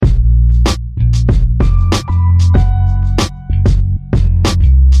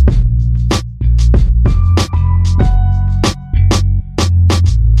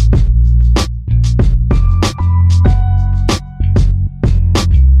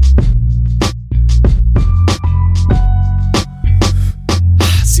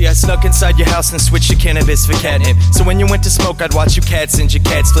outside your house and switch your cannabis for catnip. So when you went to smoke, I'd watch you cats and your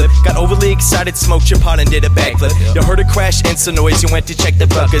cats flip. Got overly excited, smoked your pot and did a backflip. You heard a crash and some noise, you went to check the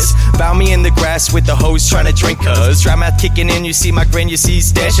ruckus. Found me in the grass with the hose trying to drink cuz. Dry mouth kicking in, you see my grin, you see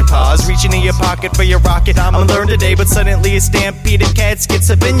stash of paws. Reaching in your pocket for your rocket, I'ma learn today. But suddenly a stampede of cats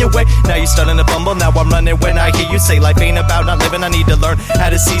gets up in your way. Now you starting to bumble, now I'm running when I hear you say life ain't about not living, I need to learn how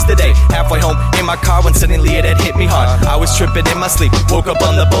to seize the day. Halfway home in my car when suddenly it had hit me hard. I was tripping in my sleep, woke up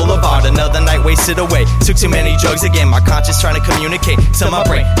on the boulevard. Another night wasted away, took too many drugs again. My conscience trying to communicate to my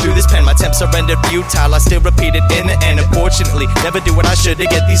brain through this pen. My attempts are rendered futile, I still repeat it in the end. Unfortunately, never do what I should to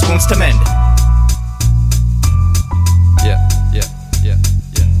get these wounds to mend.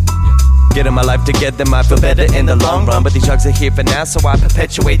 Getting my life together might feel better in the long run, but these drugs are here for now, so I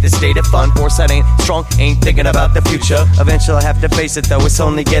perpetuate this state of fun. Foresight ain't strong, ain't thinking about the future. Eventually I have to face it though, it's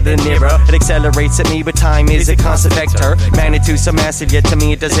only getting nearer. It accelerates at me, but time is a constant vector. Magnitude so massive, yet to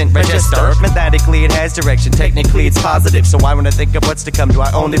me it doesn't register. Mathematically it has direction, technically it's positive. So why when I think of what's to come, do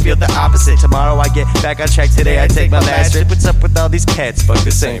I only feel the opposite? Tomorrow I get back on track, today I take my last trip. What's up with all these cats? Fuck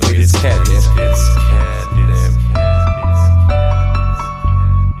this ain't weed, it's catnip.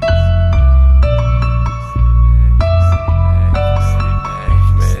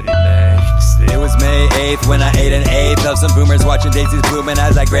 May 8th when I ate an eighth of some boomers watching daisies blooming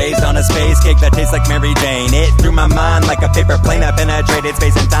as I grazed on a space cake that tastes like Mary Jane. It threw my mind like a paper plane. I penetrated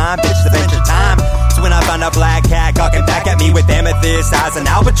space and time, bitch, adventure time. So when I found a black cat gawking back at me with amethyst eyes and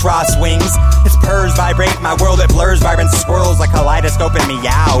albatross wings, its purrs vibrate my world, it blurs vibrant swirls like kaleidoscoping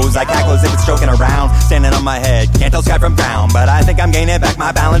meows. I cackle as if it's joking around, standing on my head, can't tell sky from ground, but I think I'm gaining back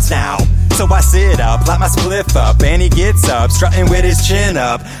my balance now. So I sit up, light my spliff up, and he gets up, strutting with his chin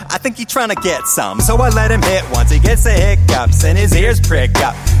up. I think he trying to get some, so I let him hit once. He gets the hiccups and his ears prick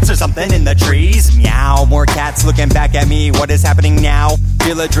up. Is there something in the trees? Meow, more cats looking back at me. What is happening now?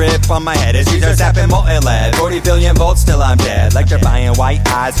 Feel a drip on my head as trees are zapping molten lead. 40 billion volts till I'm dead. Electrifying white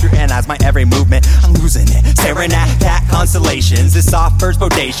eyes, scrutinize my every movement. I'm losing it, staring at cat constellations. This soft bird's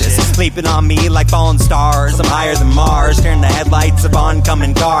bodacious, sleeping on me like fallen stars. I'm higher than Mars, turn the headlights of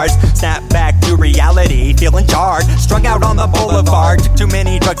oncoming cars. Snap back to reality, feeling jarred, strung out on the boulevard. Took too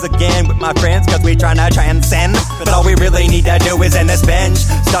many drugs again with my friends, cause we tryna transcend. But all we really need to do is end this binge,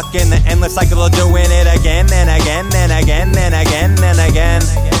 stuck in the endless cycle of doing it again and again and again and again and again.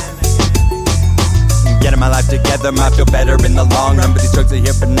 Getting my life together might feel better in the long run, but these drugs are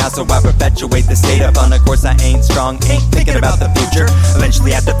here for now, so I perpetuate the state of fun. Of course I ain't strong, ain't thinking about the future.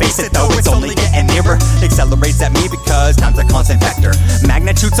 Eventually have to face it though, it's only getting nearer. Accelerates at me because time's a constant vector.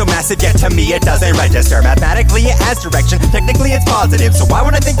 Magnitude so massive, yet to me it doesn't register. Mathematically it has direction, technically it's positive. So why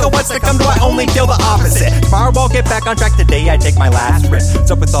when I think of what's to come, do I only feel the opposite? Tomorrow I'll get back on track, today I take my last rip. What's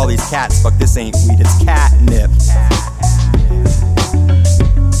up with all these cats? Fuck this ain't weed, it's cat.